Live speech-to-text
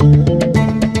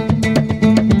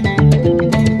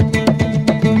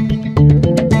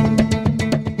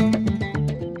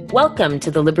Welcome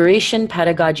to the Liberation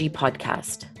Pedagogy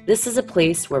Podcast. This is a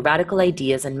place where radical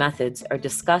ideas and methods are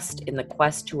discussed in the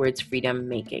quest towards freedom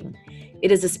making.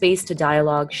 It is a space to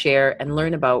dialogue, share, and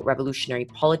learn about revolutionary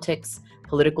politics,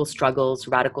 political struggles,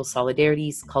 radical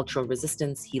solidarities, cultural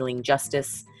resistance, healing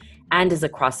justice, and is a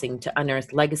crossing to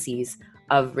unearth legacies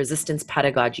of resistance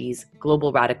pedagogies,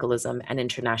 global radicalism, and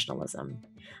internationalism.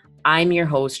 I'm your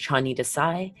host, Chani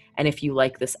Desai, and if you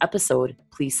like this episode,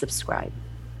 please subscribe.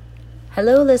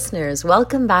 Hello, listeners.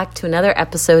 Welcome back to another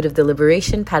episode of the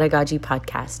Liberation Pedagogy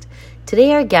Podcast.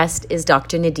 Today, our guest is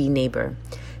Dr. Nadine Naber.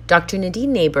 Dr.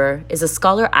 Nadine Naber is a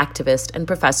scholar, activist, and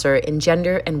professor in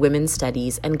gender and women's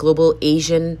studies and global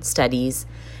Asian studies,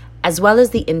 as well as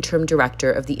the interim director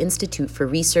of the Institute for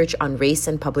Research on Race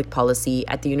and Public Policy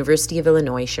at the University of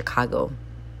Illinois, Chicago.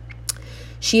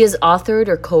 She has authored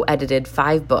or co-edited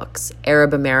 5 books: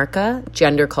 Arab America,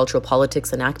 Gender, Cultural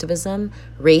Politics and Activism,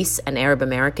 Race and Arab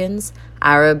Americans,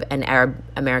 Arab and Arab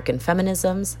American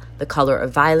Feminisms, The Color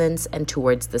of Violence, and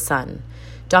Towards the Sun.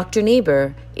 Dr.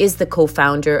 Naber is the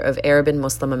co-founder of Arab and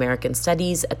Muslim American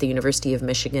Studies at the University of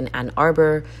Michigan, Ann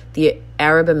Arbor, the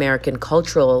Arab American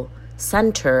Cultural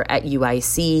Center at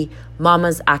UIC,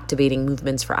 Mamas Activating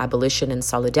Movements for Abolition and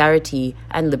Solidarity,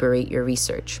 and Liberate Your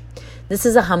Research. This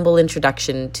is a humble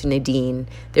introduction to Nadine.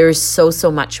 There is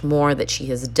so much more that she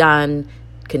has done,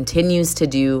 continues to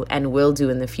do, and will do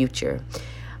in the future.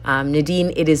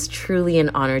 Nadine, it is truly an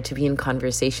honor to be in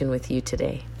conversation with you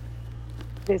today.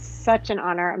 It is such an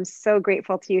honor. I'm so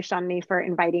grateful to you, Shani, for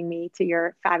inviting me to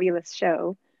your fabulous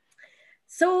show.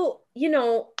 So,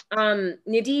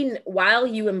 Nadine, while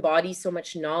you embody so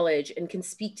much knowledge and can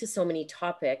speak to so many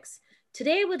topics,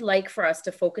 today I would like for us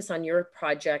to focus on your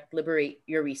project, Liberate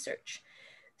Your Research.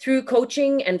 Through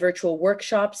coaching and virtual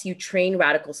workshops, you train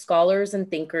radical scholars and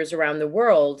thinkers around the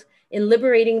world in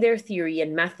liberating their theory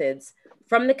and methods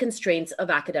from the constraints of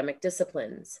academic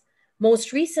disciplines.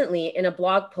 Most recently, in a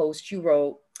blog post, you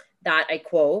wrote that, I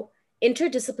quote,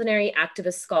 "Interdisciplinary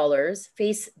activist scholars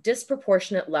face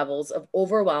disproportionate levels of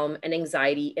overwhelm and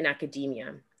anxiety in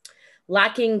academia.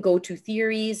 Lacking go-to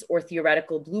theories or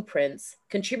theoretical blueprints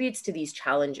contributes to these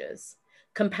challenges.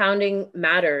 Compounding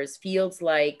matters, fields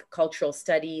like cultural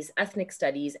studies, ethnic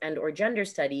studies, and/or gender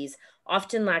studies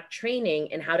often lack training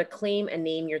in how to claim and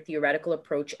name your theoretical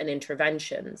approach and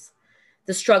interventions.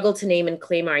 The struggle to name and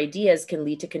claim our ideas can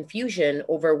lead to confusion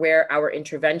over where our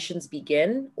interventions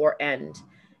begin or end.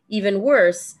 Even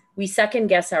worse, we second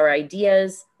guess our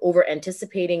ideas, over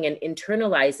anticipating and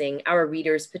internalizing our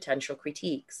readers' potential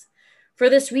critiques. For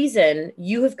this reason,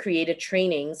 you have created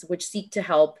trainings which seek to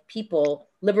help people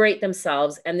liberate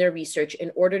themselves and their research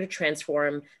in order to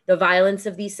transform the violence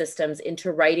of these systems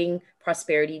into writing,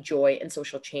 prosperity, joy, and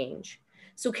social change.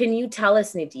 So can you tell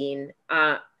us, Nadine,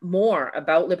 more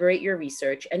about Liberate Your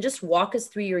Research and just walk us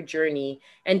through your journey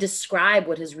and describe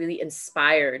what has really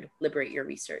inspired Liberate Your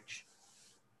Research?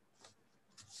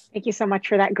 Thank you so much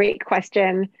for that great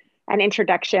question and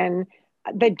introduction.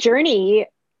 The journey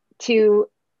to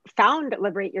found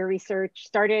Liberate Your Research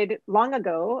started long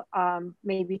ago,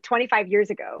 maybe 25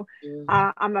 years ago.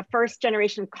 I'm a first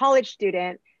generation college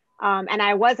student, and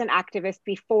I was an activist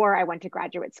before I went to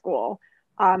graduate school.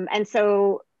 And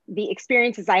so the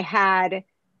experiences I had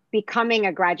becoming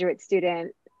a graduate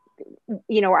student,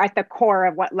 are at the core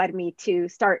of what led me to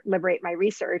start Liberate My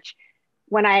Research.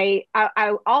 When I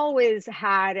always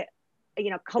had,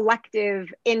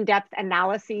 collective in-depth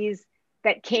analyses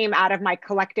that came out of my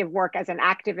collective work as an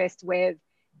activist with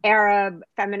Arab,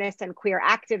 feminist, and queer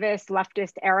activists,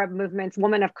 leftist Arab movements,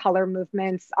 women of color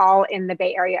movements, all in the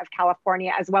Bay Area of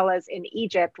California, as well as in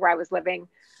Egypt, where I was living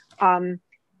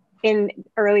in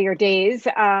earlier days.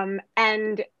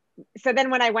 And so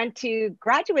then when I went to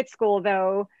graduate school,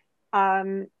 though,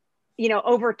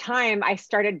 over time, I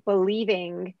started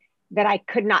believing that I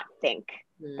could not think,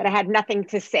 that I had nothing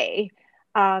to say.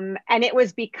 And it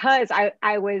was because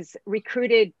I was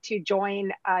recruited to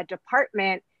join a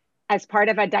department as part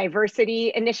of a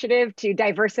diversity initiative to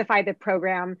diversify the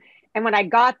program. And when I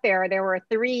got there, there were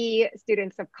 3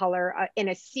 students of color in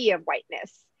a sea of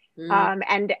whiteness.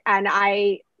 And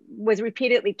I was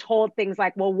repeatedly told things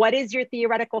like, well, what is your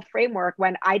theoretical framework,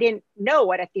 when I didn't know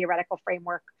what a theoretical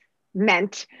framework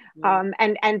meant.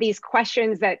 And these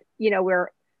questions that,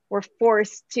 we're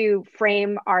forced to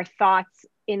frame our thoughts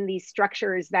in these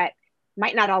structures that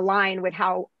might not align with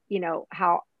how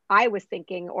I was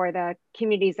thinking or the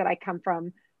communities that I come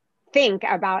from think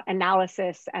about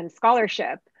analysis and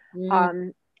scholarship.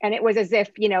 And it was as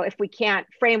if, if we can't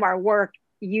frame our work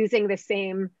using the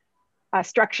same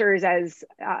structures as,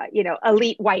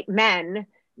 elite white men,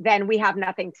 then we have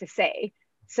nothing to say.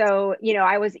 So,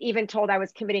 I was even told I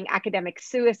was committing academic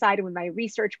suicide with my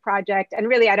research project. And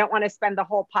really, I don't want to spend the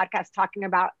whole podcast talking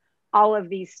about all of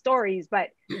these stories, but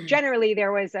generally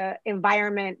there was an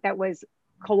environment that was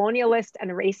colonialist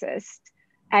and racist.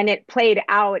 And it played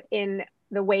out in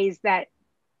the ways that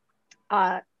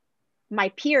my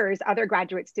peers, other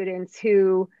graduate students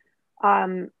who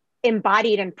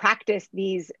embodied and practiced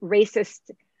these racist,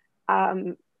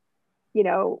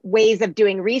 ways of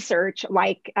doing research,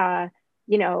 like,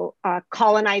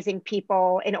 colonizing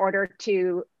people in order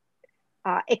to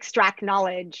extract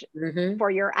knowledge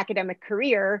for your academic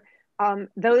career,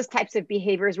 those types of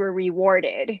behaviors were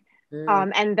rewarded.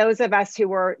 And those of us who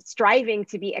were striving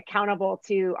to be accountable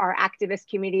to our activist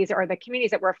communities or the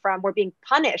communities that we're from were being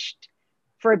punished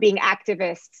for being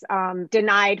activists,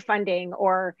 denied funding,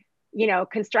 or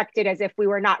constructed as if we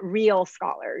were not real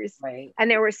scholars. Right. And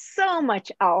there was so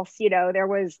much else. There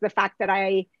was the fact that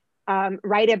I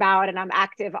write about and I'm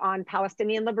active on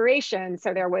Palestinian liberation.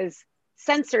 So there was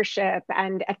censorship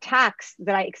and attacks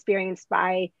that I experienced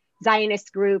by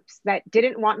Zionist groups that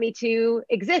didn't want me to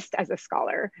exist as a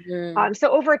scholar. So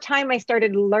over time, I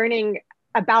started learning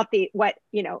about what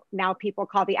now people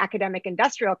call the academic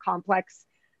industrial complex,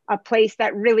 a place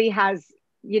that really has,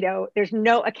 there's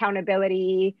no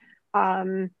accountability,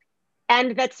 and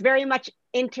that's very much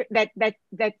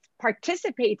that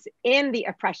participates in the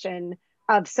oppression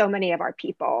of so many of our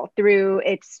people through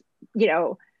its,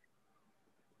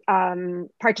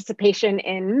 participation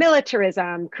in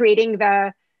militarism, creating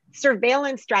the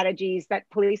surveillance strategies that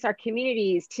police our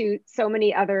communities, to so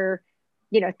many other,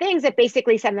 things that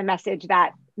basically send the message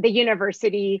that the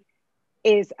university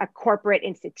is a corporate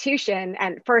institution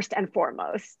and first and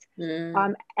foremost.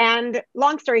 And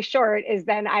long story short is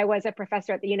then I was a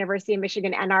professor at the University of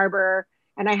Michigan, Ann Arbor,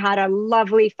 and I had a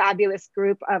lovely, fabulous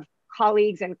group of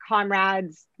colleagues and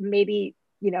comrades, maybe,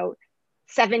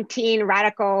 17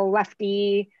 radical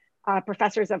lefty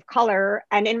professors of color.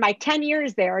 And in my 10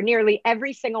 years there, nearly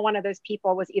every single one of those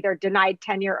people was either denied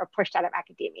tenure or pushed out of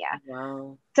academia.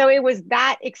 Wow. So it was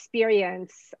that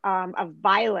experience of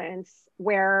violence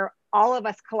where all of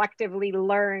us collectively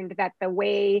learned that the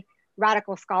way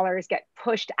radical scholars get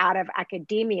pushed out of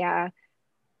academia,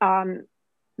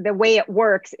 the way it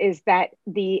works is that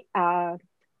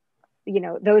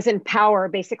those in power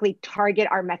basically target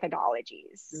our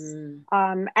methodologies.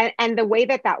 And the way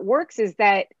that works is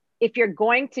that if you're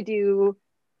going to do,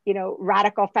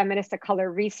 radical feminist of color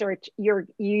research, you're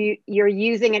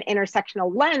using an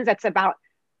intersectional lens that's about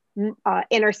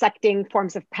intersecting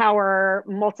forms of power,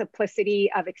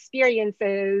 multiplicity of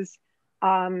experiences,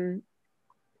 and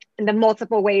the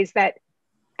multiple ways that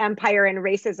empire and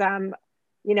racism,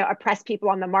 oppress people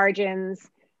on the margins.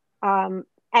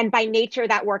 And by nature,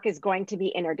 that work is going to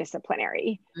be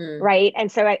interdisciplinary, right?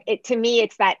 And so to me,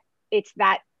 it's that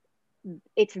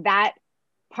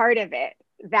part of it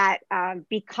that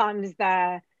becomes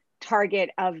the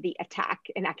target of the attack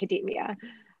in academia.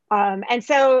 And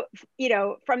so,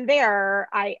 from there,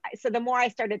 so the more I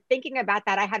started thinking about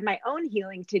that, I had my own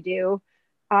healing to do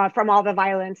from all the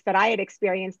violence that I had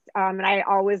experienced. And I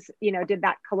always, did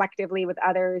that collectively with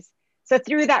others. So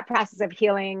through that process of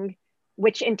healing,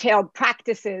 which entailed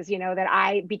practices, that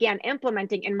I began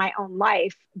implementing in my own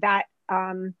life that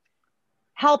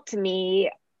helped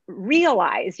me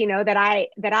realize, that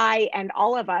I and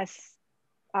all of us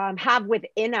have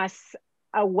within us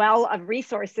a well of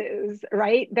resources,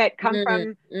 right? That come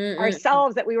from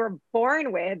ourselves, that we were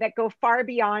born with, that go far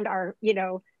beyond our,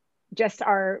 just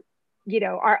our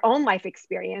own life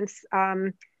experience,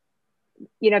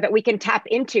 that we can tap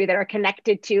into, that are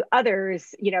connected to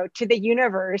others, to the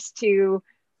universe, to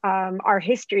our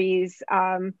histories.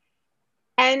 So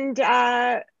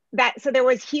there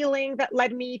was healing that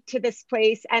led me to this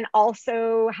place, and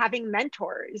also having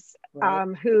mentors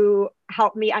who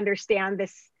helped me understand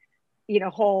this,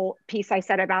 whole piece I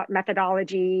said about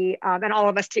methodology, and all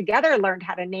of us together learned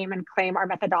how to name and claim our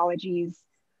methodologies.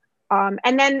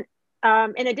 And then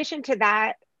in addition to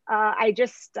that, I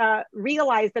just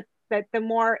realized that the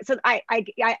more, so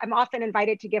I'm often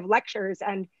invited to give lectures,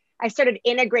 and I started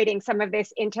integrating some of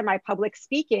this into my public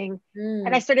speaking.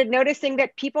 And I started noticing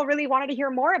that people really wanted to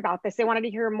hear more about this. They wanted to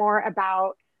hear more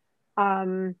about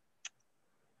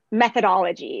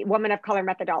methodology, women of color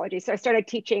methodology. So I started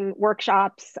teaching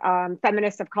workshops,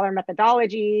 feminists of color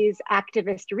methodologies,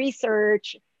 activist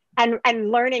research,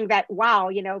 and learning that, wow,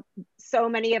 so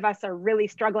many of us are really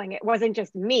struggling. It wasn't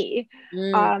just me.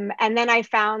 And then I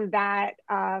found that,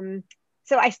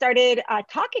 so I started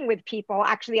talking with people.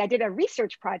 Actually, I did a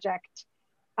research project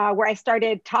where I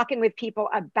started talking with people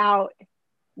about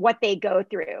what they go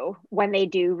through when they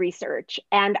do research.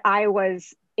 And I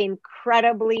was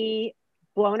incredibly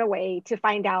blown away to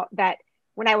find out that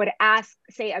when I would ask,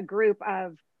 say, a group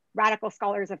of radical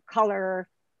scholars of color,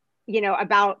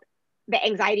 about the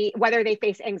anxiety, whether they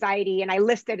face anxiety, and I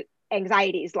listed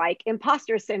anxieties like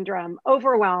imposter syndrome,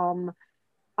 overwhelm,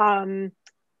 the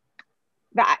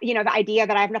idea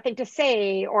that I have nothing to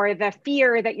say, or the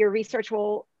fear that your research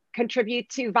will contribute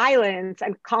to violence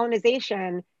and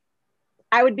colonization.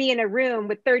 I would be in a room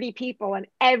with 30 people and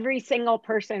every single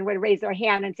person would raise their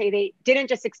hand and say they didn't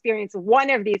just experience one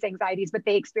of these anxieties, but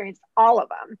they experienced all of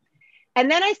them. And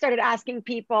then I started asking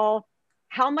people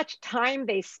how much time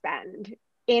they spend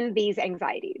in these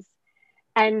anxieties.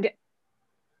 And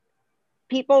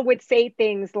people would say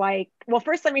things like, well,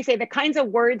 first let me say the kinds of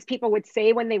words people would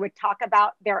say when they would talk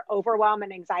about their overwhelm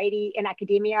and anxiety in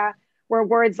academia were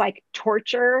words like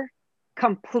torture,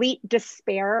 complete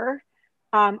despair,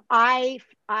 I'm a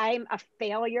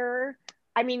failure.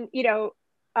 I mean,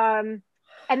 and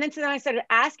then so then I started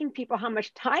asking people how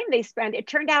much time they spend. It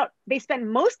turned out they spend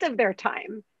most of their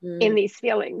time in these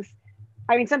feelings.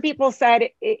 I mean, some people said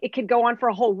it could go on for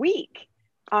a whole week.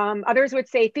 Others would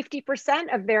say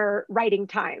 50% of their writing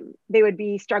time, they would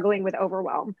be struggling with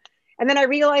overwhelm. And then I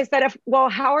realized that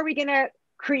how are we going to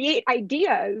create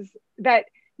ideas that,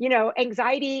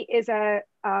 anxiety is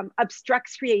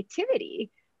obstructs creativity.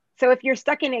 So if you're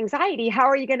stuck in anxiety, how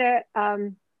are you going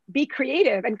to be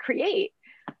creative and create?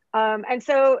 And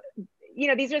so,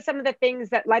 these are some of the things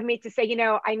that led me to say,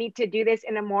 I need to do this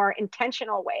in a more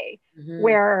intentional way,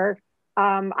 where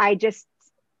I just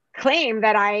claim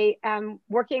that I am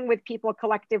working with people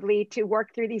collectively to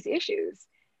work through these issues.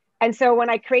 And so when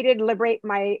I created Liberate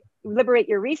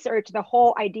Your Research, the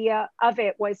whole idea of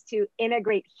it was to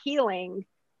integrate healing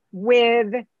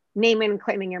with naming and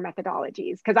claiming your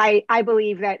methodologies, because I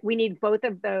believe that we need both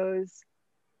of those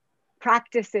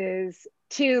practices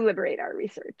to liberate our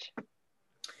research.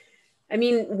 I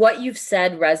mean, what you've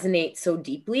said resonates so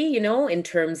deeply, in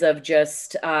terms of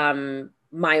just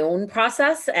my own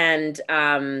process and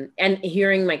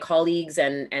hearing my colleagues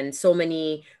and so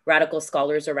many radical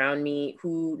scholars around me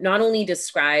who not only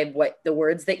describe what the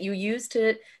words that you use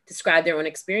to describe their own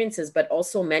experiences, but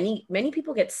also many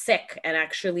people get sick and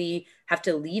actually have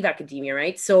to leave academia,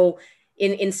 right? So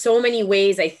in so many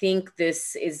ways, I think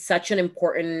this is such an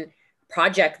important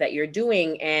project that you're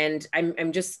doing, and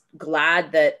I'm just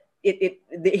glad that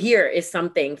here is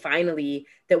something finally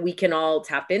that we can all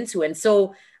tap into. And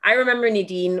so I remember,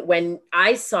 Nadine, when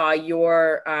I saw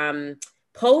your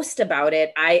post about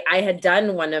it, I had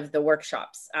done one of the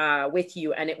workshops with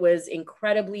you, and it was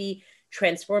incredibly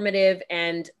transformative.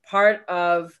 And part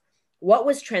of what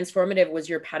was transformative was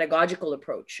your pedagogical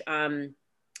approach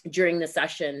during the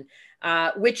session,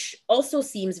 which also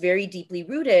seems very deeply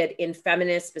rooted in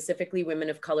feminist, specifically women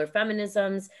of color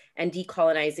feminisms and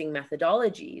decolonizing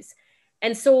methodologies.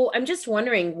 And so I'm just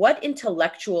wondering, what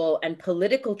intellectual and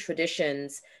political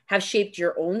traditions have shaped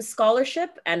your own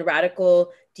scholarship and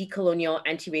radical decolonial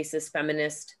anti-racist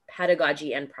feminist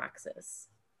pedagogy and praxis?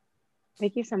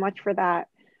 Thank you so much for that.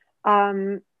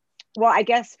 Well, I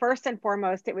guess first and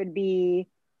foremost, it would be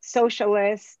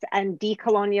socialist and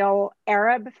decolonial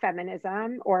Arab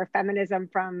feminism, or feminism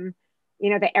from,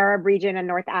 the Arab region and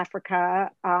North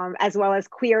Africa, as well as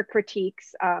queer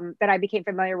critiques that I became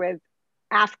familiar with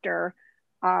after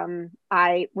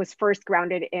I was first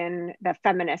grounded in the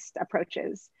feminist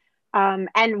approaches.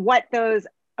 And what those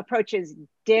approaches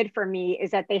did for me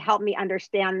is that they helped me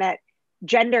understand that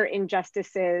gender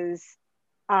injustices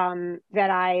that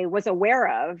I was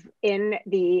aware of in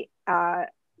the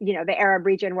Arab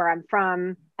region where I'm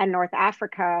from and North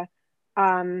Africa,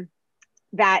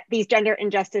 that these gender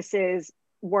injustices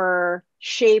were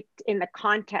shaped in the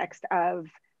context of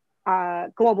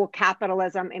global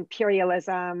capitalism,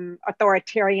 imperialism,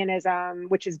 authoritarianism,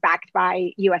 which is backed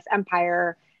by US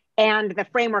empire, and the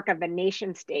framework of the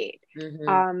nation state.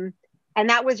 And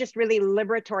that was just really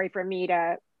liberatory for me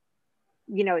to,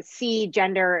 see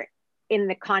gender in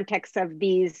the context of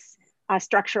these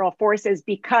structural forces,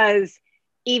 because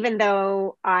even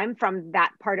though I'm from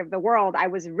that part of the world, I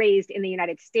was raised in the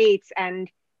United States, and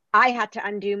I had to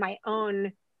undo my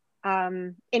own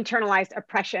internalized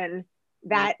oppression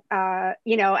that,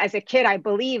 as a kid, I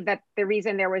believed that the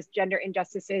reason there was gender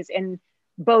injustices in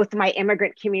both my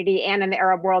immigrant community and in the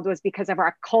Arab world was because of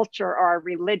our culture or our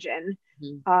religion,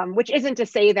 which isn't to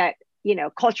say that,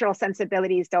 cultural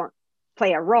sensibilities don't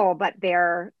play a role, but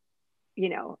they're,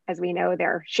 as we know,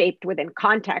 they're shaped within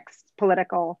context,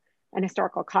 political and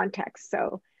historical context.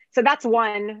 So that's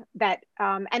one that,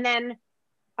 and then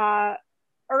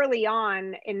early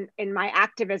on in my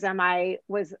activism, I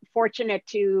was fortunate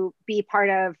to be part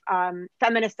of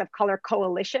feminist of color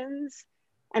coalitions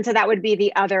And so that would be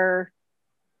the other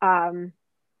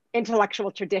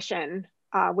intellectual tradition,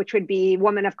 which would be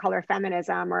woman of color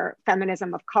feminism or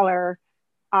feminism of color.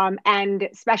 And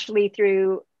especially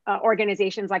through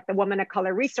organizations like the Women of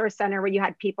Color Resource Center, where you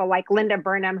had people like Linda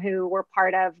Burnham, who were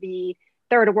part of the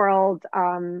Third World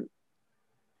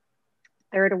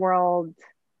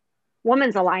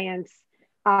Women's Alliance,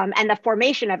 and the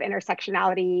formation of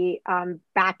intersectionality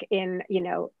back in,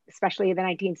 especially the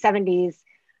 1970s,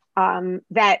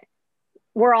 that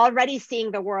we're already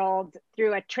seeing the world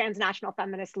through a transnational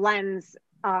feminist lens,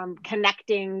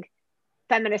 connecting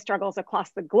feminist struggles across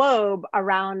the globe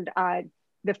around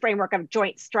the framework of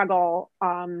joint struggle,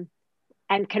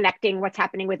 and connecting what's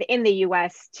happening within the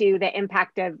US to the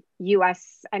impact of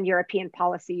US and European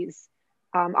policies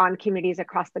on communities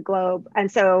across the globe.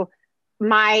 And so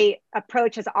my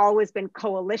approach has always been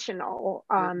coalitional,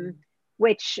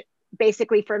 which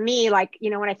basically for me, like,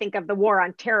 when I think of the war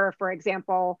on terror, for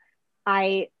example,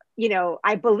 I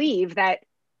believe that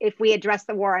if we address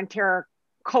the war on terror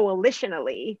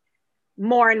coalitionally,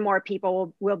 more and more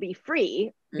people will be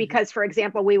free, because, for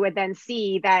example, we would then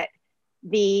see that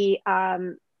the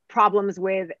problems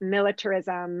with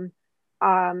militarism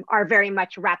are very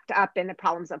much wrapped up in the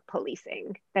problems of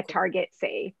policing that target,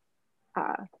 say,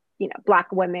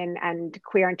 Black women and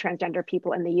queer and transgender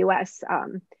people in the US.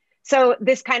 So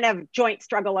this kind of joint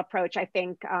struggle approach, I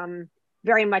think,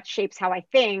 very much shapes how I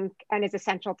think and is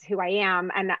essential to who I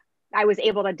am. And I was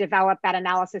able to develop that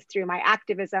analysis through my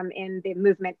activism in the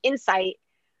movement Insight,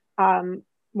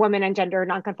 Women and Gender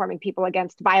Nonconforming People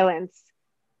Against Violence.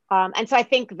 And so I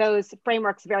think those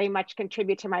frameworks very much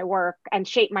contribute to my work and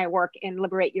shape my work in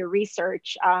Liberate Your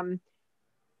Research,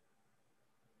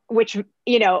 which,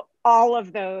 all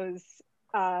of those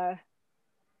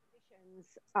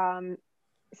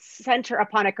center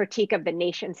upon a critique of the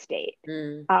nation state,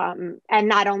 and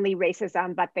not only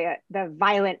racism, but the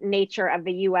violent nature of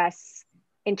the US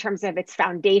in terms of its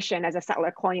foundation as a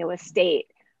settler colonialist state,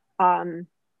 and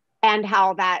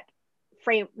how that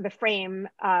frame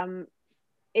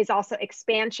is also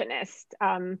expansionist,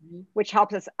 which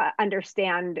helps us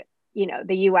understand,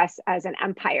 the US as an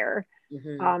empire.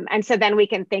 And so then we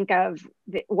can think of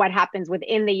what happens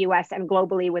within the US and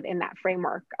globally within that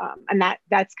framework. And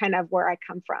that's kind of where I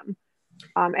come from,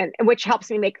 and which helps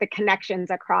me make the connections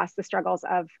across the struggles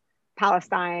of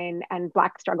Palestine and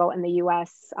Black struggle in the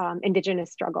US,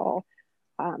 Indigenous struggle,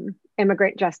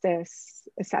 immigrant justice,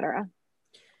 et cetera.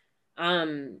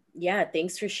 Yeah,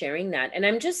 thanks for sharing that. And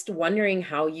I'm just wondering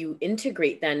how you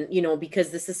integrate then, because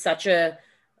this is such a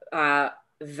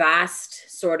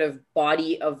vast sort of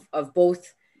body of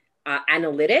both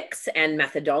analytics and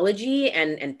methodology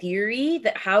and theory,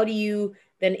 that how do you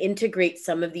then integrate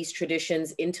some of these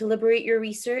traditions into Liberate Your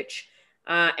Research?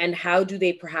 And how do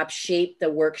they perhaps shape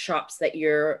the workshops that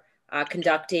you're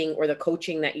conducting or the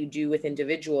coaching that you do with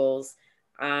individuals?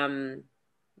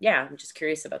 Yeah, I'm just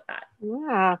curious about that.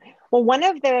 Yeah. Well, one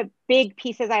of the big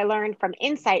pieces I learned from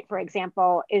Insight, for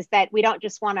example, is that we don't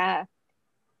just want to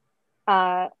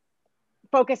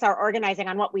focus our organizing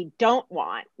on what we don't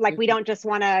want. Like, we don't just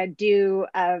want to do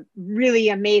a really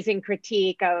amazing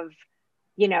critique of,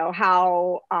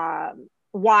 how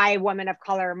why women of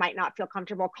color might not feel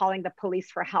comfortable calling the police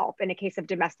for help in a case of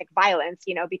domestic violence,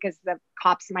 because the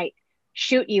cops might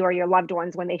shoot you or your loved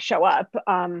ones when they show up.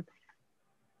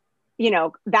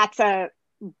 That's a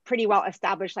pretty well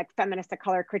established, like, feminist of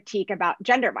color critique about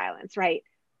gender violence, right?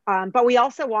 But we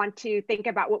also want to think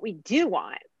about what we do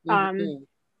want,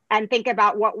 and think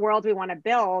about what world we want to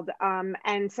build.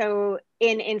 And so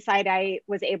in Insight, I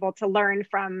was able to learn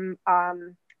from,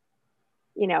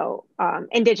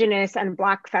 Indigenous and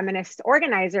Black feminist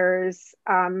organizers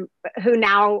who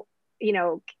now,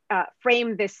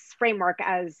 frame this framework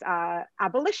as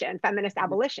abolition, feminist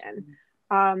abolition.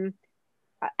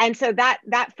 And so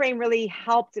that frame really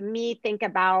helped me think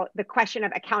about the question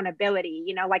of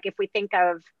accountability. Like, if we think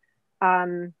of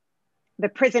the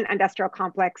prison industrial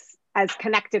complex as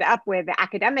connected up with the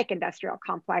academic industrial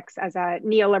complex as a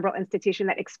neoliberal institution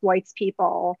that exploits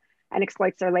people and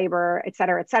exploits their labor, et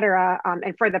cetera,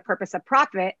 and for the purpose of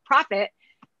profit.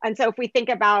 And so if we think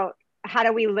about how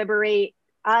do we liberate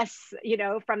us,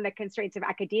 from the constraints of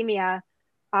academia,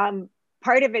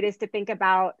 part of it is to think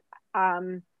about,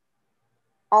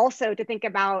 also to think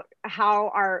about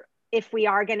if we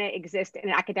are going to exist in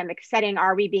an academic setting,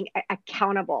 are we being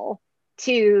accountable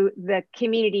to the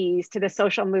communities, to the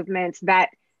social movements that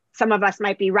some of us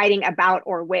might be writing about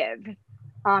or with?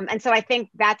 And so I think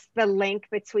that's the link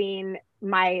between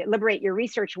my Liberate Your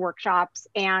Research workshops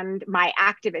and my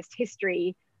activist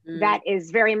history that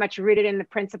is very much rooted in the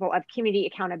principle of community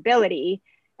accountability.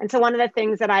 And so one of the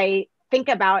things that I think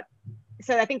about,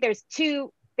 so I think there's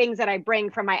two things that I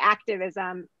bring from my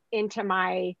activism into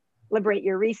my Liberate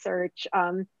Your Research.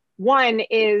 One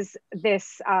is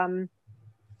this,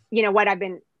 what I've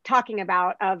been talking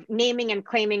about of naming and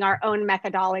claiming our own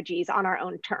methodologies on our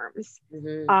own terms.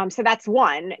 Mm-hmm. So that's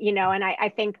one, and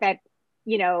I think that,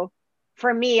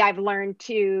 for me, I've learned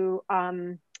to,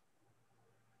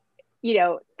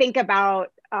 think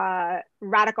about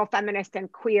radical feminist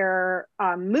and queer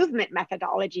movement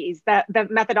methodologies, the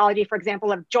methodology, for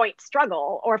example, of joint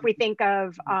struggle, or if we think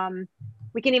of,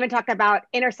 we can even talk about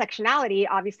intersectionality,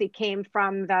 obviously came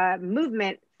from the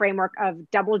movement framework of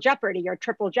double jeopardy or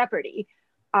triple jeopardy.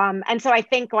 And so I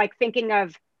think thinking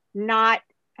of not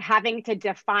having to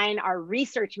define our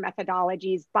research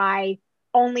methodologies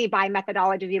only by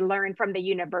methodology we learn from the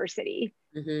university.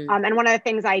 Mm-hmm. And one of the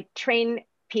things I train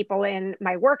people in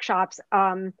my workshops,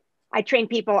 I train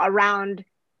people around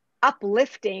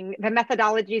uplifting the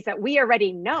methodologies that we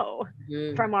already know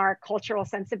from our cultural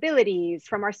sensibilities,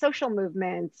 from our social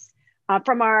movements,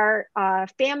 from our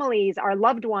families, our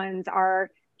loved ones,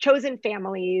 our chosen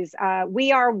families.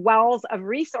 We are wells of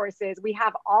resources. We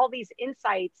have all these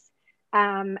insights.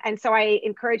 And so I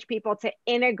encourage people to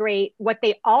integrate what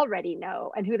they already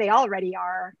know and who they already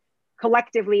are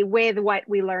collectively with what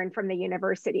we learn from the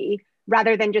university,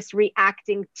 rather than just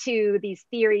reacting to these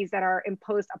theories that are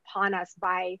imposed upon us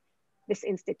by this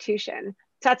institution.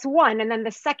 So that's one. And then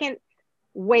the second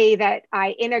way that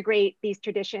I integrate these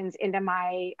traditions into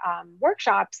my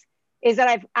workshops is that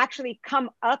I've actually come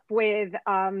up with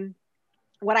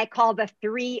what I call the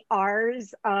three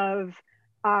R's of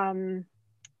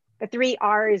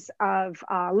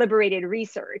liberated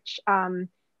research.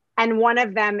 And one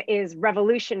of them is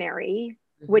revolutionary,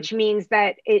 which means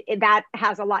that that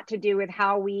has a lot to do with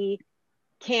how we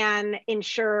can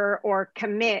ensure or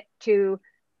commit to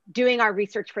doing our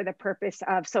research for the purpose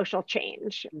of social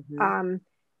change.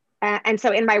 And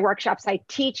so in my workshops, I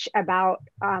teach about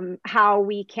how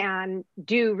we can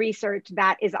do research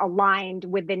that is aligned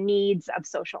with the needs of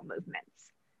social movements.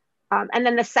 And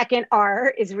then the second R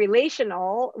is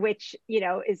relational, which,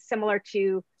 is similar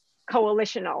to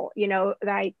coalitional, that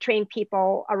I train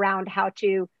people around how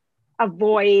to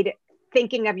avoid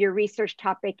thinking of your research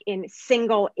topic in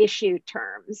single issue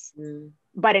terms,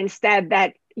 but instead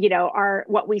that,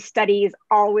 what we study is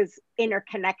always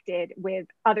interconnected with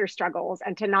other struggles,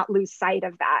 and to not lose sight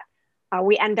of that.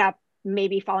 We end up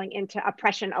maybe falling into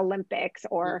oppression Olympics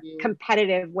or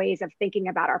competitive ways of thinking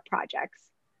about our projects.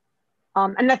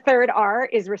 And the third R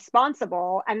is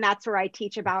responsible. And that's where I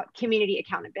teach about community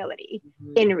accountability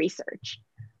in research.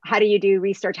 How do you do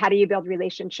research? How do you build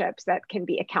relationships that can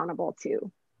be accountable to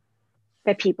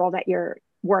the people that your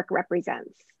work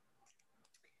represents?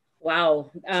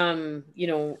 Wow.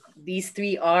 These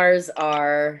three R's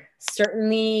are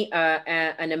certainly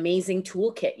an amazing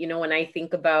toolkit. When I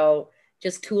think about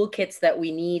just toolkits that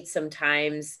we need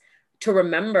sometimes to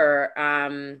remember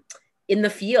in the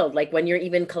field, like when you're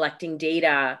even collecting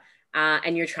data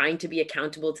and you're trying to be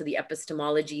accountable to the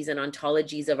epistemologies and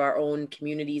ontologies of our own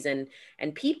communities and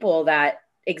people, that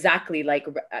exactly like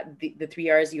the three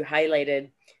R's you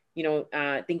highlighted,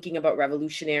 thinking about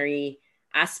revolutionary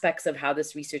aspects of how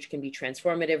this research can be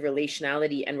transformative,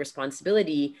 relationality, and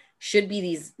responsibility should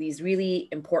be these really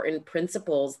important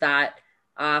principles that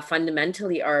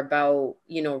fundamentally are about,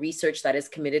 research that is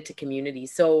committed to community.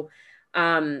 So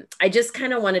I just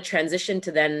kind of want to transition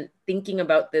to then thinking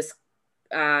about this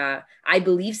I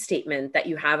believe statement that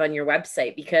you have on your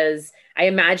website, because I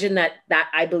imagine that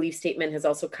I believe statement has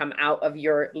also come out of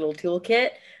your little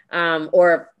toolkit,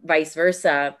 or vice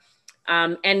versa.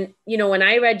 And, when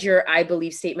I read your I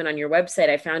believe statement on your website,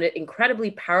 I found it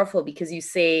incredibly powerful, because you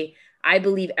say, I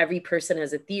believe every person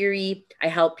has a theory. I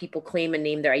help people claim and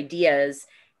name their ideas.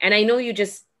 And I know you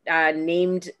just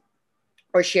named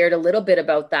or shared a little bit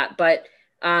about that, but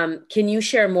can you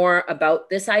share more about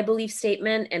this I believe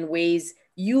statement and ways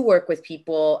you work with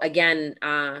people, again,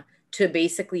 to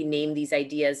basically name these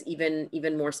ideas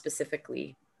even more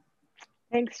specifically?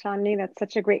 Thanks, Shani. That's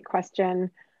such a great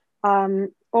question.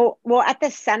 Well, at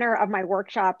the center of my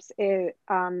workshops and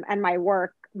my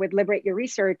work with Liberate Your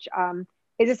Research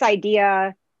is this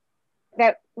idea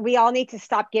that we all need to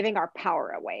stop giving our power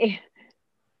away.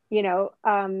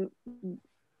 That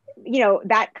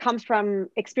comes from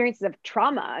experiences of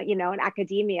trauma, in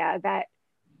academia, that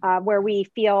where we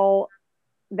feel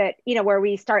that, where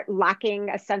we start lacking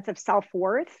a sense of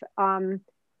self-worth,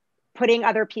 putting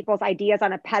other people's ideas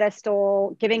on a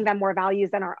pedestal, giving them more values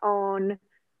than our own.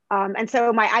 And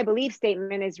so my I believe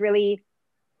statement is really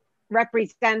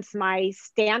represents my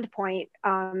standpoint,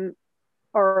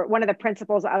 or one of the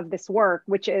principles of this work,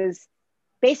 which is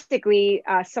basically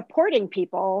supporting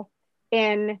people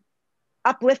in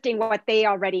uplifting what they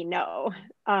already know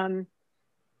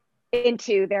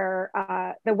into their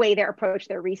the way they approach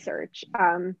their research.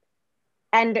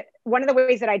 And one of the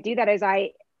ways that I do that is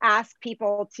I ask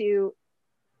people to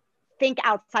think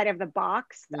outside of the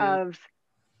box of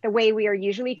the way we are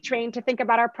usually trained to think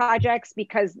about our projects,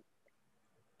 because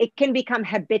it can become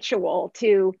habitual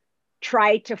to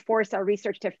try to force our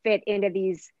research to fit into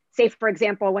these, say, for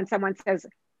example, when someone says,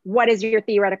 what is your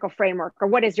theoretical framework, or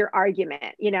what is your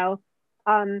argument? You know,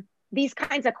 these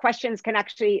kinds of questions can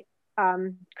actually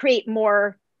create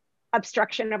more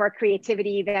obstruction of our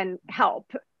creativity than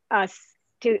help us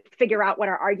to figure out what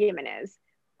our argument is.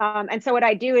 And so what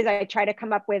I do is I try to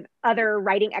come up with other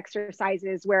writing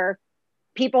exercises where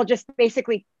people just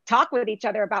basically talk with each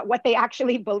other about what they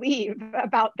actually believe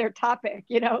about their topic,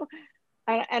 you know?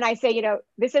 And I say, you know,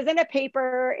 this isn't a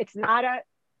paper, it's not a,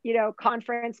 you know,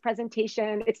 conference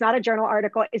presentation, it's not a journal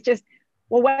article, it's just,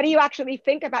 well, what do you actually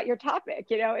think about your topic?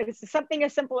 You know, it's something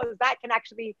as simple as that can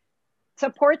actually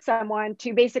support someone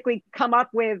to basically come up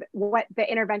with what the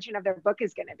intervention of their book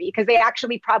is going to be, because they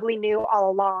actually probably knew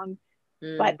all along,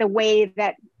 but the way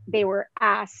that they were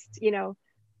asked, you know,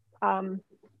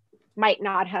 might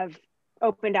not have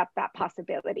opened up that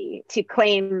possibility to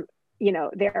claim, you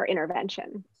know, their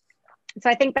intervention. So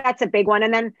I think that's a big one.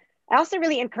 And then I also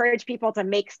really encourage people to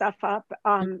make stuff up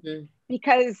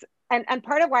because, and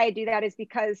part of why I do that is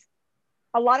because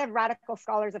a lot of radical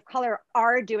scholars of color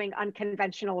are doing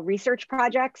unconventional research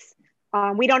projects.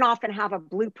 We don't often have a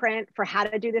blueprint for how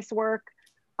to do this work.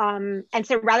 And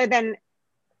so rather than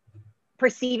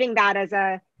perceiving that as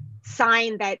a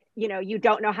sign that, you know, you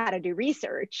don't know how to do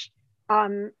research,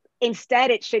 instead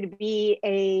it should be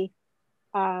a,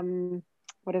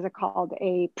 what is it called?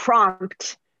 A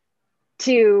prompt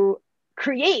to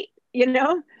create, you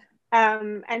know?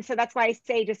 And so that's why I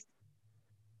say, just,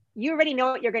 you already know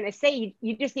what you're going to say.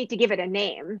 You just need to give it a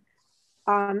name.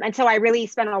 And so I really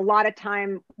spend a lot of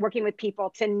time working with people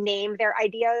to name their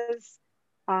ideas.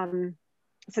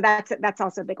 So that's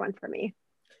also a big one for me.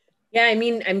 Yeah, I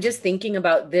mean, I'm just thinking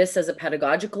about this as a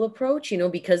pedagogical approach, you know,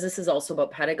 because this is also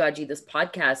about pedagogy, this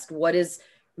podcast. What is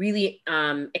really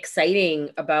exciting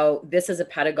about this as a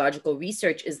pedagogical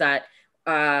research is that,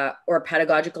 or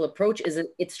pedagogical approach, is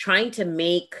it's trying to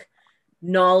make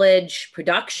knowledge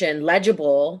production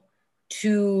legible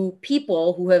to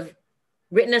people who have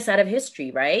written us out of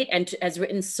history, right? And has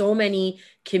written so many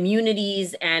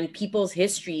communities and people's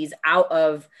histories out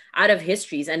of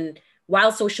histories. And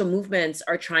while social movements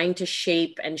are trying to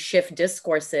shape and shift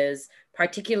discourses,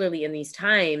 particularly in these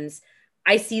times,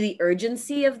 I see the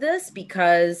urgency of this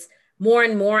because more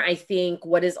and more, I think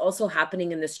what is also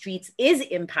happening in the streets is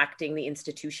impacting the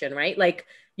institution, right? Like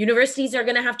universities are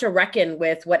going to have to reckon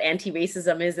with what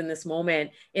anti-racism is in this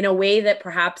moment in a way that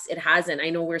perhaps it hasn't. I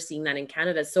know we're seeing that in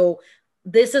Canada. So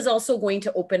this is also going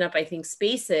to open up, I think,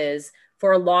 spaces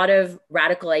for a lot of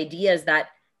radical ideas that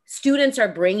students are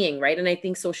bringing, right? And I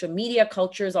think social media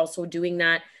culture is also doing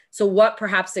that. So what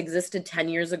perhaps existed 10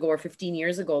 years ago or 15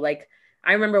 years ago, like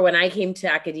I remember when I came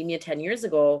to academia 10 years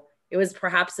ago, it was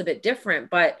perhaps a bit different.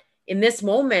 But in this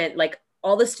moment, like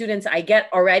all the students I get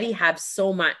already have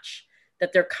so much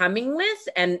that they're coming with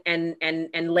and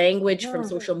language from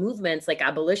social movements like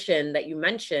abolition that you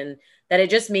mentioned, that it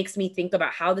just makes me think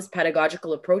about how this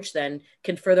pedagogical approach then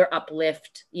can further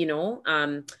uplift, you know,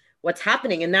 what's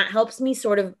happening. And that helps me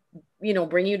sort of, you know,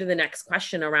 bring you to the next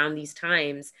question around these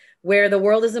times where the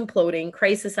world is imploding,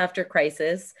 crisis after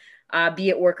crisis, be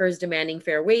it workers demanding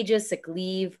fair wages, sick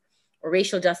leave, or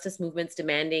racial justice movements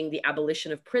demanding the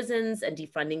abolition of prisons and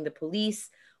defunding the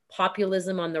police,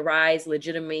 populism on the rise,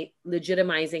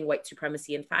 legitimizing white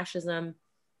supremacy and fascism,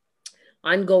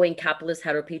 ongoing capitalist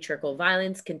heteropatriarchal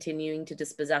violence, continuing to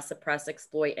dispossess, oppress,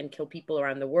 exploit, and kill people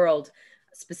around the world,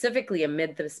 specifically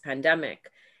amid this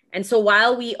pandemic. And so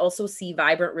while we also see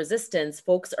vibrant resistance,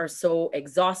 folks are so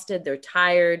exhausted, they're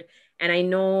tired. And I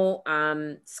know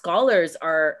scholars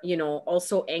are, you know,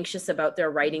 also anxious about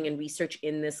their writing and research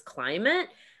in this climate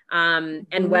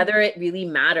and whether it really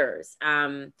matters.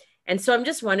 And so I'm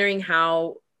just wondering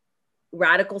how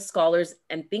radical scholars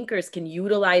and thinkers can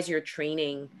utilize your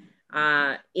training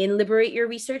in Liberate Your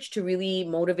Research to really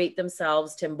motivate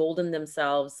themselves, to embolden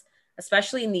themselves,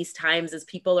 especially in these times as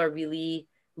people are really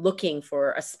looking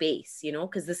for a space, you know,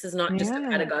 because this is not just a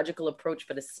pedagogical approach,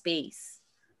 but a space.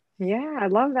 Yeah, I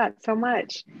love that so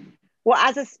much. Well,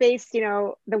 as a space, you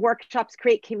know, the workshops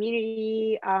create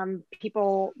community.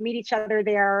 People meet each other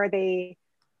there. They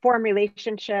form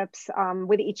relationships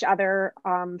with each other.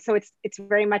 So it's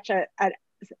very much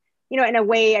in a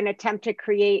way, an attempt to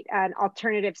create an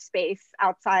alternative space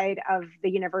outside of the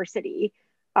university.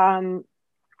 And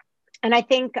I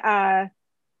think, I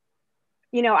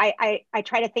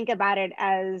try to think about it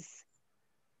as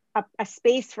a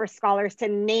space for scholars to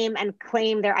name and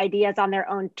claim their ideas on their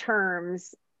own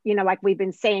terms, like we've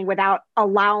been saying, without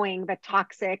allowing the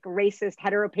toxic, racist,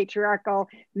 heteropatriarchal,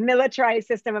 militarized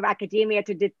system of academia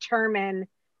to determine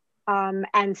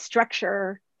and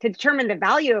structure, to determine the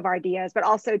value of our ideas, but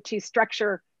also to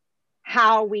structure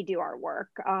how we do our work,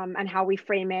 and how we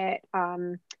frame it,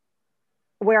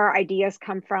 where our ideas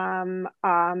come from.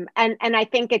 And I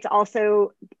think it's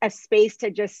also a space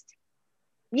to just,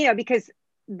 because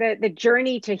the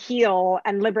journey to heal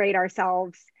and liberate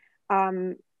ourselves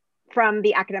from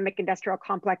the academic industrial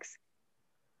complex,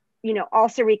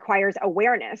 also requires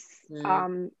awareness.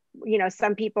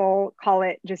 Some people call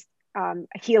it just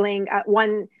healing.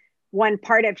 One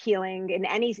part of healing in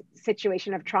any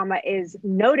situation of trauma is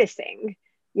noticing,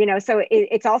 so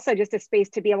it's also just a space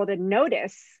to be able to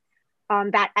notice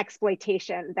that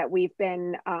exploitation that we've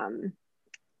been,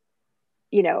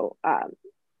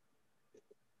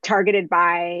 targeted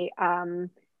by, and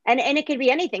it could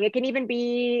be anything. It can even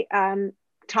be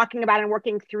talking about and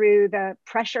working through the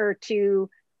pressure to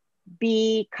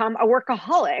become a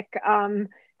workaholic,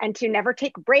 and to never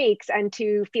take breaks, and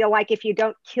to feel like if you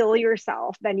don't kill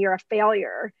yourself, then you're a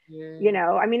failure.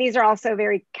 These are also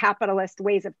very capitalist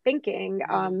ways of thinking.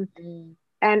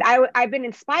 And I've been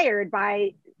inspired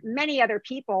by many other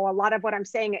people. A lot of what I'm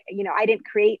saying, I didn't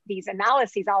create these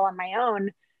analyses all on my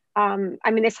own.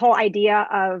 This whole idea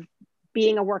of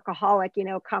being a workaholic,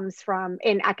 comes from,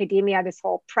 in academia, this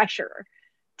whole pressure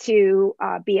to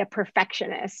be a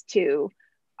perfectionist, to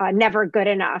never good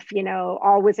enough,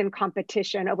 always in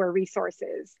competition over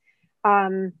resources.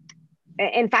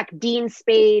 In fact, Dean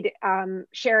Spade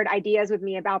shared ideas with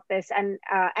me about this, and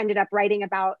ended up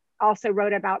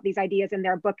wrote about these ideas in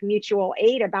their book Mutual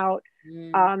Aid, about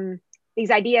these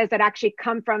ideas that actually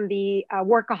come from the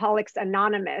Workaholics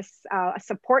Anonymous, a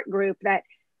support group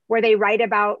where they write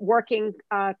about working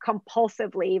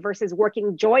compulsively versus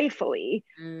working joyfully.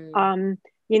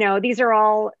 These are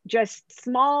all just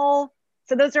small.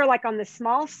 So those are like on the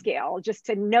small scale, just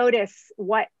to notice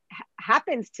what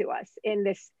happens to us in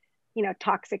this,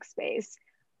 toxic space.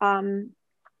 And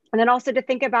then also to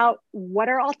think about what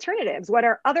are alternatives, what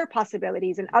are other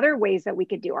possibilities and other ways that we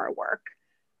could do our work.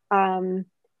 And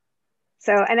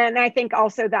then I think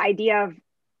also the idea of,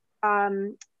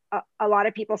 a lot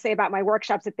of people say about my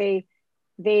workshops that they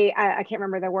I can't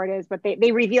remember the word is, but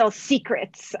they reveal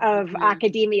secrets of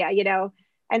academia,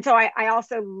 And so I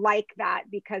also like that,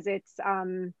 because it's,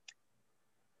 there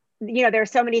are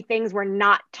so many things we're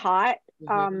not taught,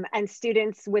 and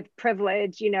students with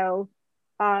privilege,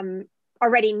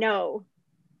 already know.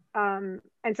 And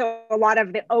so a lot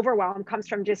of the overwhelm comes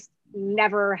from just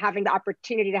never having the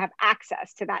opportunity to have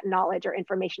access to that knowledge or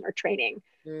information or training.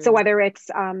 So whether it's,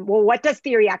 what does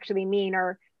theory actually mean?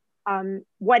 Or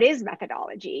what is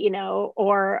methodology,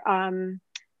 or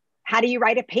how do you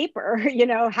write a paper?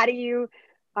 How do you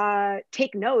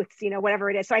take notes,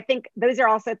 whatever it is. So I think those are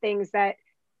also things that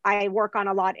I work on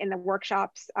a lot in the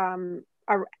workshops,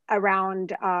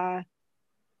 around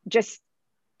just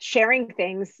sharing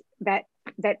things that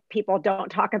people don't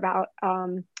talk about,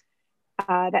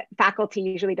 that faculty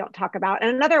usually don't talk about.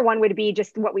 And another one would be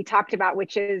just what we talked about,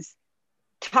 which is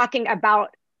talking about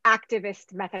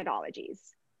activist methodologies.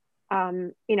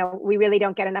 We really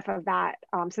don't get enough of that.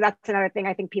 So that's another thing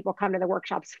I think people come to the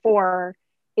workshops for,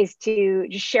 is to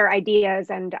just share ideas.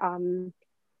 And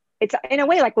it's in a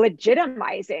way like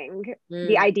legitimizing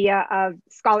the idea of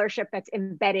scholarship that's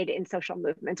embedded in social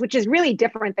movements, which is really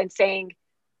different than saying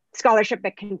scholarship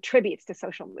that contributes to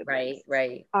social movements.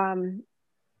 Right.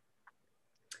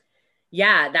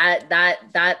 Yeah,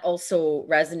 that also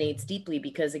resonates deeply,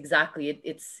 because exactly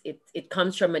it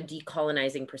comes from a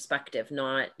decolonizing perspective,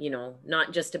 not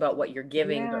just about what you're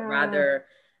giving, but rather,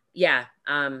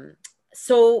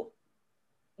 so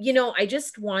I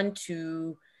just want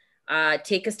to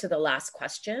take us to the last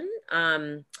question.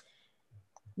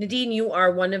 Nadine, you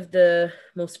are one of the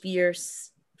most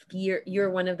you're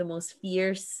one of the most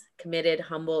fierce, committed,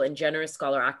 humble, and generous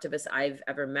scholar activists I've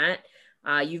ever met.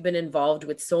 You've been involved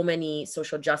with so many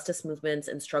social justice movements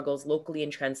and struggles locally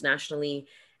and transnationally,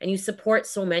 and you support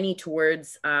so many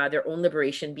towards their own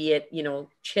liberation, be it,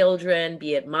 children,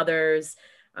 be it mothers,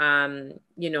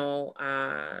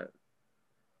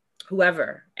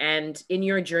 whoever. And in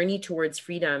your journey towards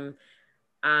freedom,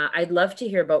 I'd love to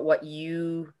hear about what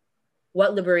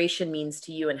liberation means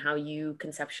to you and how you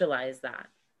conceptualize that.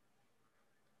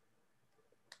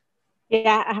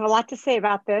 Yeah, I have a lot to say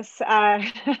about this.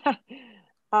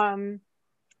 Um,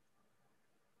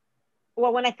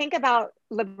 well, when I think about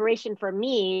liberation for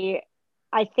me,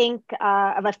 I think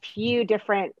of a few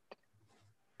different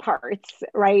parts,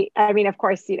 right? I mean, of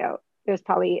course, there's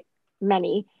probably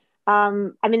many. I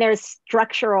mean, there's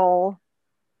structural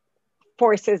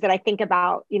forces that I think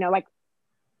about, like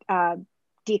uh,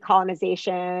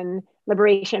 decolonization,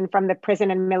 liberation from the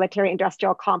prison and military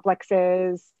industrial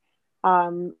complexes,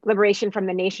 liberation from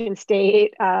the nation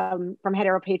state, from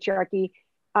heteropatriarchy.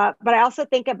 But I also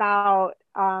think about,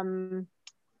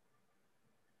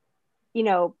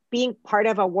 being part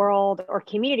of a world or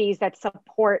communities that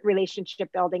support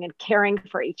relationship building and caring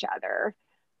for each other.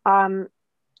 Um,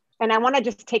 and I want to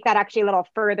just take that actually a little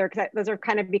further because those are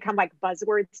kind of become like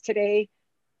buzzwords today.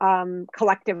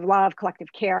 Collective love,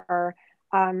 collective care.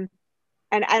 And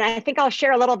I think I'll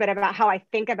share a little bit about how I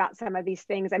think about some of these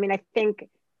things. I mean,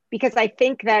 because I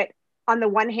think that on the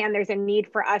one hand, there's a need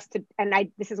for us to, and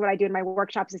this is what I do in my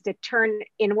workshops, is to turn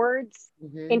inwards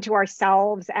into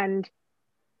ourselves and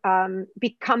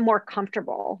become more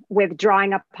comfortable with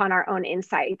drawing upon our own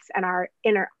insights and our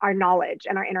knowledge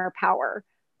and our inner power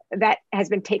that has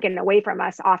been taken away from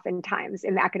us oftentimes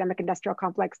in the academic industrial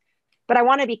complex. But I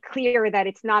want to be clear that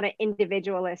it's not an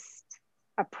individualist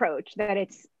approach, that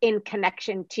it's in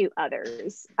connection to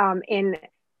others, in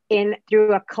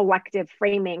through a collective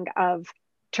framing of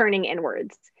turning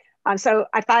inwards. So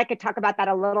I thought I could talk about that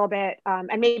a little bit,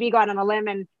 and maybe go out on a limb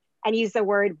and use the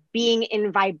word being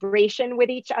in vibration with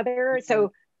each other. Mm-hmm.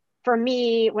 So for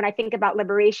me, when I think about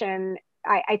liberation,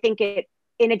 I think it,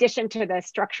 in addition to the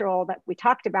structural that we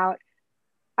talked about,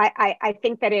 I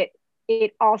think that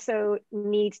it also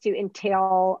needs to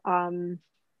entail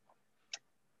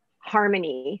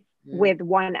harmony with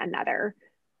one another.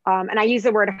 And I use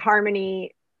the word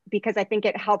harmony because I think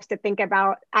it helps to think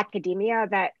about academia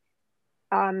that,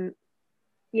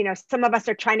 some of us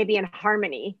are trying to be in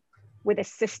harmony with a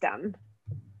system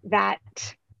that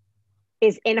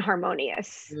is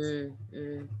inharmonious.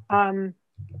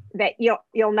 That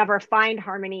you'll never find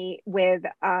harmony with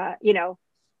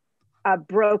a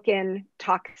broken,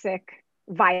 toxic,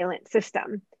 violent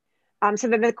system. So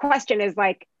then the question is,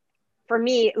 like, for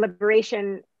me,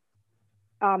 liberation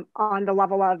on the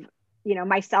level of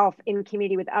myself in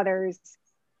community with others,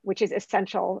 which is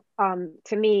essential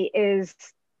to me, is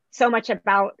so much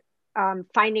about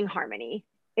finding harmony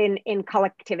in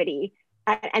collectivity.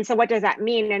 And so what does that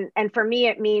mean? And for me,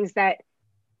 it means that,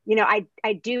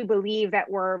 I do believe that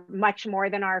we're much more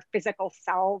than our physical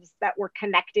selves, that we're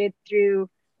connected through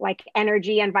like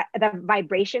energy and the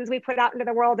vibrations we put out into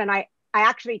the world. And I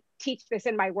actually teach this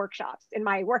in my workshops. In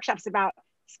my workshops about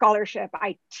scholarship,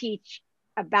 I teach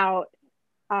about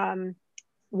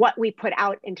what we put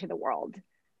out into the world.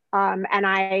 And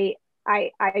I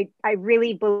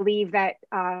really believe that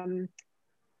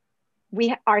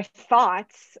our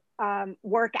thoughts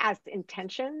work as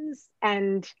intentions,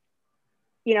 and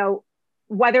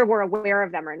whether we're aware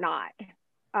of them or not.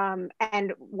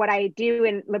 And what I do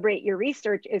in Liberate Your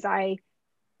Research is I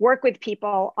work with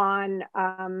people on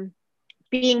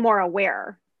being more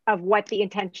aware of what the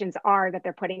intentions are that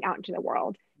they're putting out into the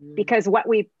world. Because what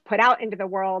we put out into the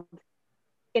world,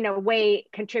 in a way,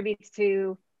 contributes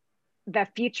to the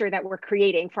future that we're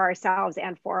creating for ourselves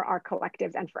and for our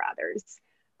collectives and for others.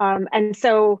 And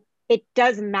so it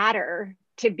does matter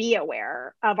to be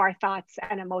aware of our thoughts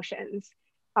and emotions,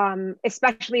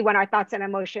 especially when our thoughts and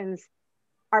emotions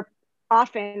are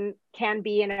often can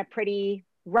be in a pretty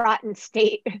rotten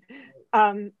state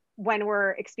when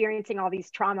we're experiencing all these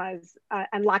traumas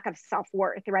and lack of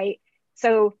self-worth, right?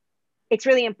 So it's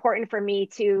really important for me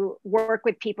to work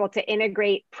with people to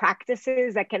integrate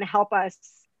practices that can help us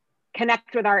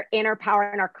connect with our inner power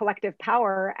and our collective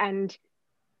power, and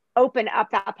open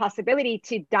up that possibility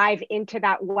to dive into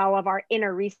that well of our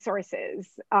inner resources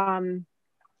and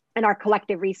our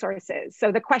collective resources.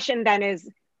 So the question then is,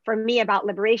 for me, about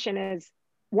liberation is,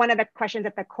 one of the questions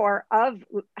at the core of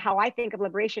how I think of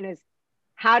liberation is,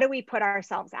 how do we put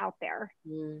ourselves out there?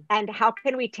 And how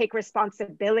can we take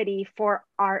responsibility for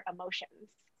our emotions,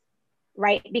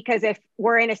 right? Because if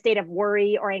we're in a state of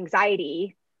worry or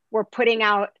anxiety, we're putting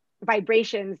out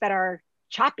vibrations that are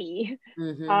choppy.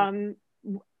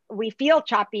 We feel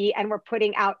choppy and we're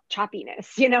putting out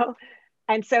choppiness,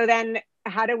 And so then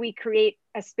how do we create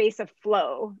a space of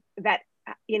flow that,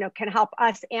 can help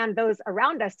us and those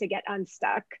around us to get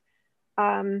unstuck?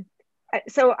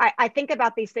 So I think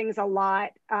about these things a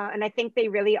lot, and I think they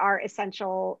really are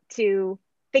essential to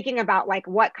thinking about, like,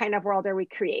 what kind of world are we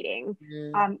creating?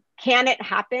 Can it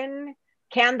happen?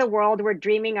 Can the world we're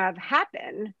dreaming of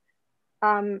happen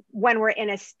when we're in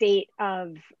a state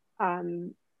of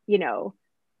you know,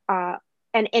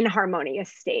 an inharmonious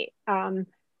state.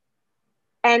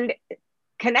 And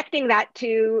connecting that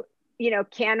to, you know,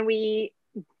 can we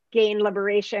gain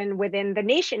liberation within the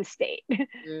nation state,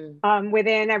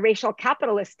 within a racial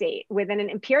capitalist state, within an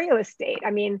imperialist state?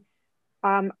 I mean,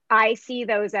 I see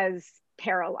those as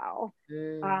parallel.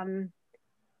 So,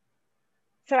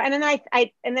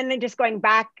 and then just going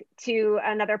back to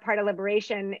another part of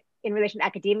liberation in relation to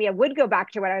academia would go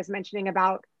back to what I was mentioning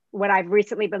about what I've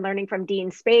recently been learning from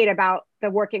Dean Spade about the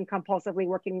working compulsively,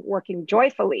 working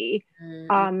joyfully,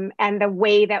 and the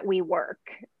way that we work,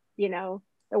 you know,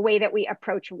 the way that we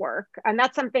approach work. And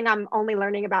that's something I'm only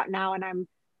learning about now. And I'm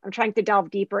trying to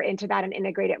delve deeper into that and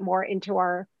integrate it more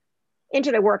into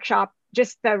the workshop.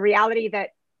 Just the reality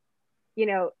that, you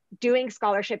know, doing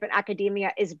scholarship in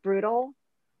academia is brutal,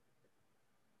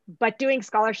 but doing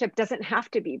scholarship doesn't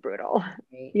have to be brutal,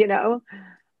 you know?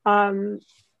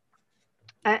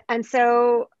 And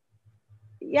so,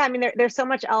 yeah, I mean, there's so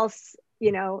much else,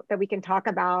 you know, that we can talk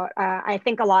about. I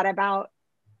think a lot about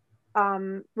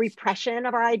repression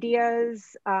of our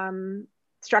ideas,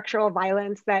 structural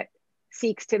violence that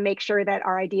seeks to make sure that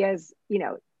our ideas, you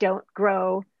know, don't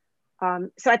grow.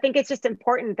 So I think it's just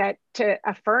important that to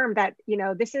affirm that, you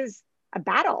know, this is a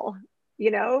battle,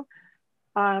 you know,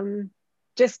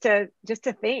 just to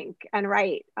think and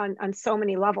write on so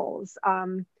many levels.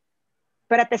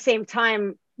 But at the same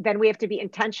time, then we have to be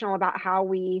intentional about how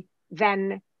we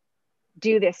then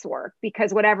do this work,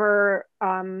 because whatever,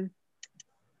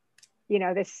 you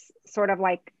know, this sort of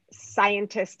like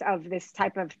scientist of this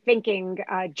type of thinking,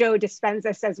 Joe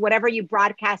Dispenza says, whatever you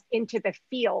broadcast into the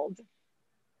field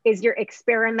is your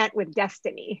experiment with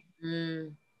destiny.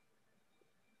 You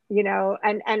know,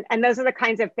 and those are the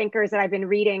kinds of thinkers that I've been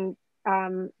reading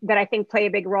that I think play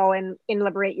a big role in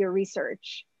Liberate Your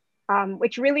Research,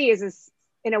 which really is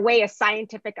in a way a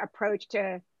scientific approach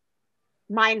to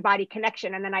mind-body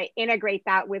connection. And then I integrate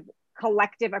that with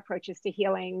collective approaches to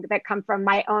healing that come from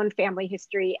my own family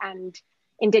history and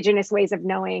indigenous ways of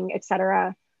knowing, et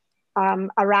cetera,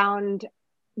 around,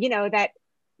 you know, that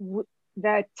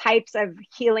the types of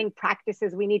healing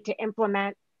practices we need to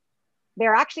implement,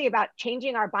 they're actually about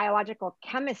changing our biological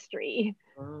chemistry.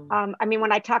 I mean,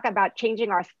 when I talk about changing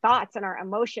our thoughts and our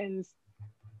emotions,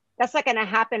 that's not going to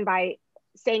happen by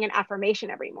saying an affirmation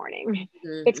every morning.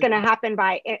 It's going to happen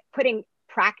by putting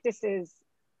practices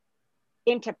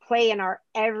into play in our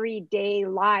everyday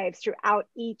lives throughout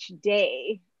each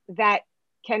day that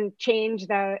can change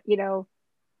the, you know,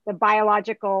 the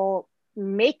biological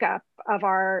makeup of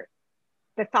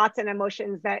the thoughts and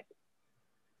emotions that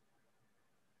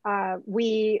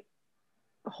we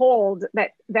hold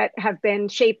that have been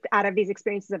shaped out of these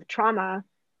experiences of trauma,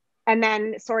 and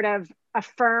then sort of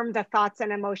affirm the thoughts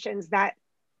and emotions that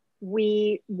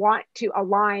we want to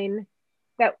align,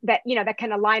 that you know, that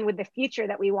can align with the future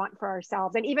that we want for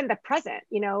ourselves, and even the present.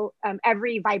 You know,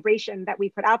 every vibration that we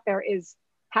put out there is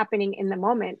happening in the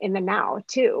moment, in the now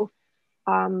too.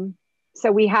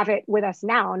 So we have it with us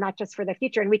now, not just for the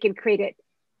future, and we can create it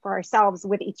for ourselves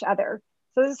with each other.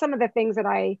 So those are some of the things that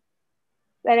I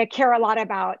care a lot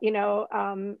about, you know,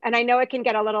 and I know it can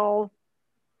get a little,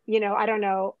 you know, I don't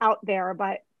know, out there,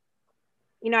 but,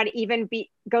 you know, I'd even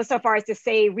go so far as to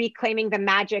say reclaiming the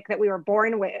magic that we were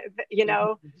born with, you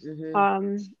know,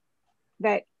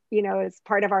 that, you know, is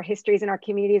part of our histories and our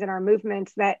communities and our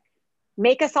movements that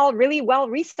make us all really well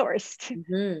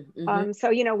resourced. So,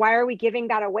 you know, why are we giving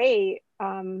that away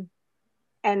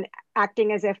and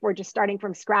acting as if we're just starting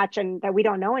from scratch and that we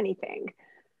don't know anything?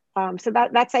 So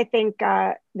that's, I think,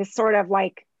 this sort of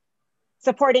like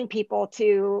supporting people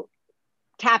to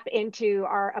tap into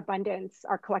our abundance,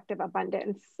 our collective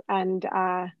abundance. And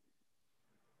I'll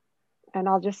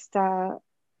just,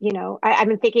 you know, I've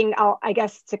been thinking, I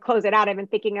guess to close it out, I've been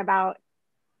thinking about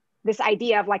this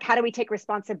idea of like, how do we take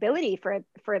responsibility for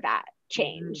that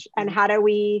change? And how do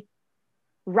we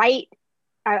write?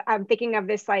 I'm thinking of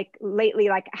this like lately,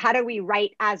 like, how do we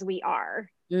write as we are?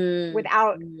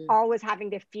 Without always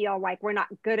having to feel like we're not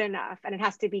good enough and it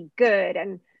has to be good.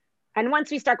 And once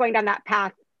we start going down that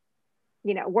path,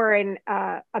 you know, we're in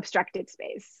obstructed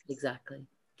space. Exactly.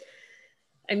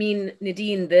 I mean,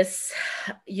 Nadine, this,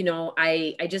 you know,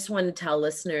 I just want to tell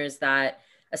listeners that,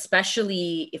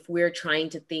 especially if we're trying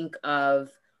to think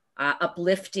of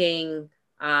uplifting,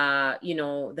 you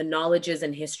know, the knowledges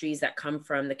and histories that come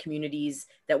from the communities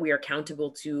that we are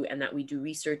accountable to and that we do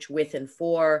research with and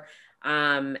for,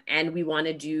 and we want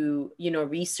to do, you know,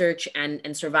 research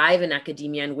and survive in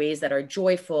academia in ways that are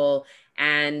joyful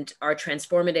and are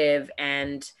transformative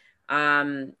and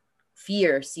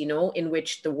fierce, you know, in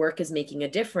which the work is making a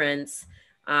difference.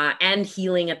 and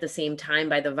healing at the same time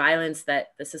by the violence that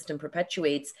the system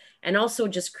perpetuates, and also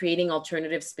just creating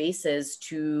alternative spaces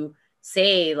to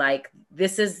say, like,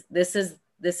 this is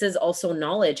also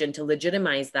knowledge, and to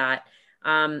legitimize that.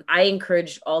 I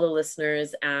encourage all the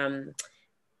listeners,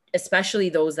 especially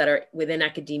those that are within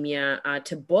academia,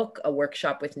 to book a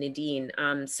workshop with Nadine.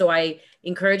 So I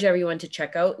encourage everyone to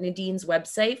check out Nadine's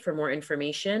website for more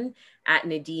information at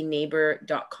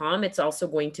nadineneighbor.com. It's also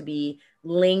going to be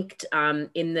linked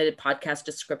in the podcast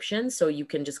description, so you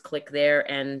can just click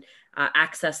there and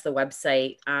access the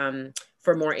website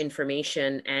for more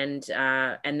information, and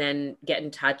then get in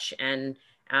touch and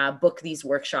book these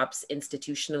workshops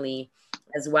institutionally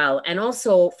as well. And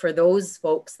also for those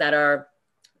folks that are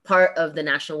part of the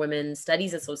National Women's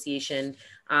Studies Association,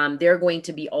 they're going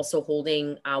to be also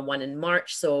holding one in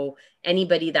March. So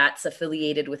anybody that's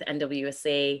affiliated with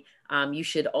NWSA, you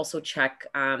should also check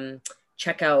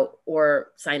out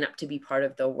or sign up to be part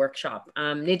of the workshop.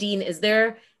 Nadine, is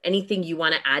there anything you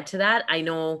want to add to that? I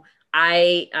know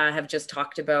I have just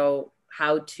talked about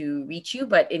how to reach you,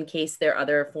 but in case there are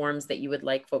other forms that you would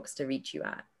like folks to reach you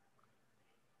at.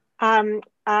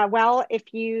 Well,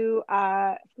 if you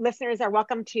listeners are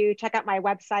welcome to check out my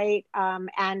website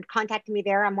and contact me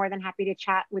there. I'm more than happy to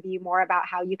chat with you more about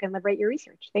how you can liberate your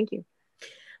research. Thank you.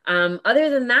 Other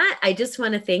than that, I just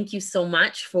want to thank you so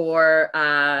much for,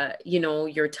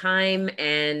 your time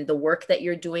and the work that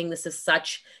you're doing. This is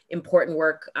such important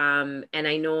work. And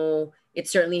I know it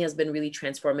certainly has been really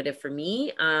transformative for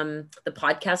me. The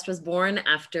podcast was born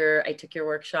after I took your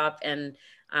workshop, and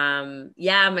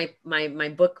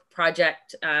my book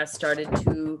project started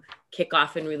to kick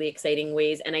off in really exciting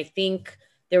ways. And I think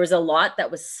there was a lot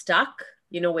that was stuck,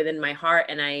 within my heart.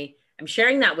 And I'm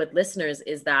sharing that with listeners,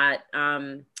 is that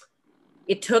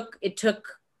it took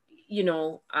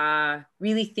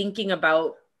really thinking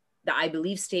about the I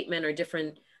believe statement, or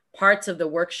different parts of the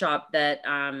workshop that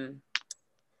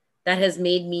has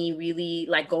made me really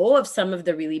let go of some of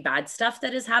the really bad stuff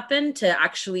that has happened, to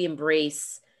actually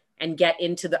embrace and get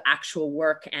into the actual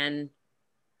work. And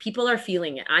people are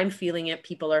feeling it. I'm feeling it.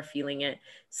 People are feeling it.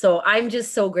 So I'm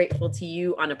just so grateful to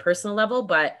you on a personal level,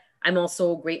 but I'm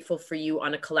also grateful for you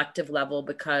on a collective level,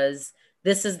 because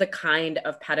this is the kind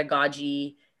of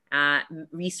pedagogy,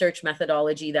 research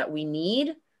methodology that we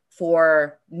need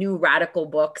for new radical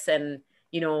books and,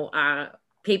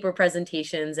 paper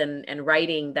presentations and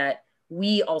writing that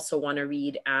we also want to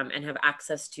read and have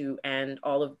access to, and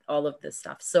all of this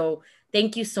stuff. So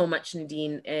thank you so much,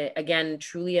 Nadine. Again,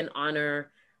 truly an honor,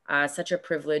 such a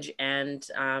privilege. And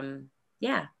I'm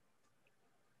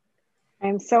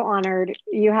so honored.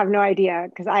 You have no idea,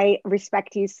 because I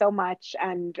respect you so much,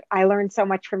 and I learned so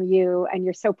much from you, and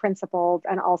you're so principled,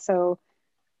 and also,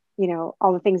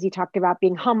 all the things you talked about,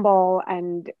 being humble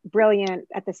and brilliant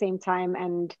at the same time,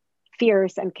 and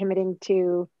fierce, and committing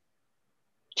to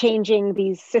changing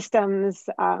these systems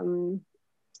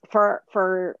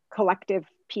for collective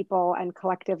people and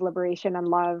collective liberation and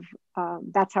love.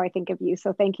 That's how I think of you.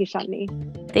 So thank you, Shantini.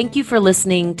 Thank you for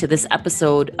listening to this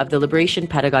episode of the Liberation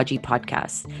Pedagogy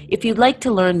Podcast. If you'd like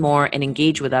to learn more and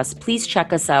engage with us, please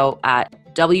check us out at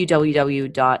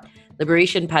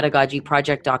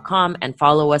www.liberationpedagogyproject.com and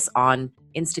follow us on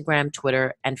Instagram,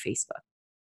 Twitter, and Facebook.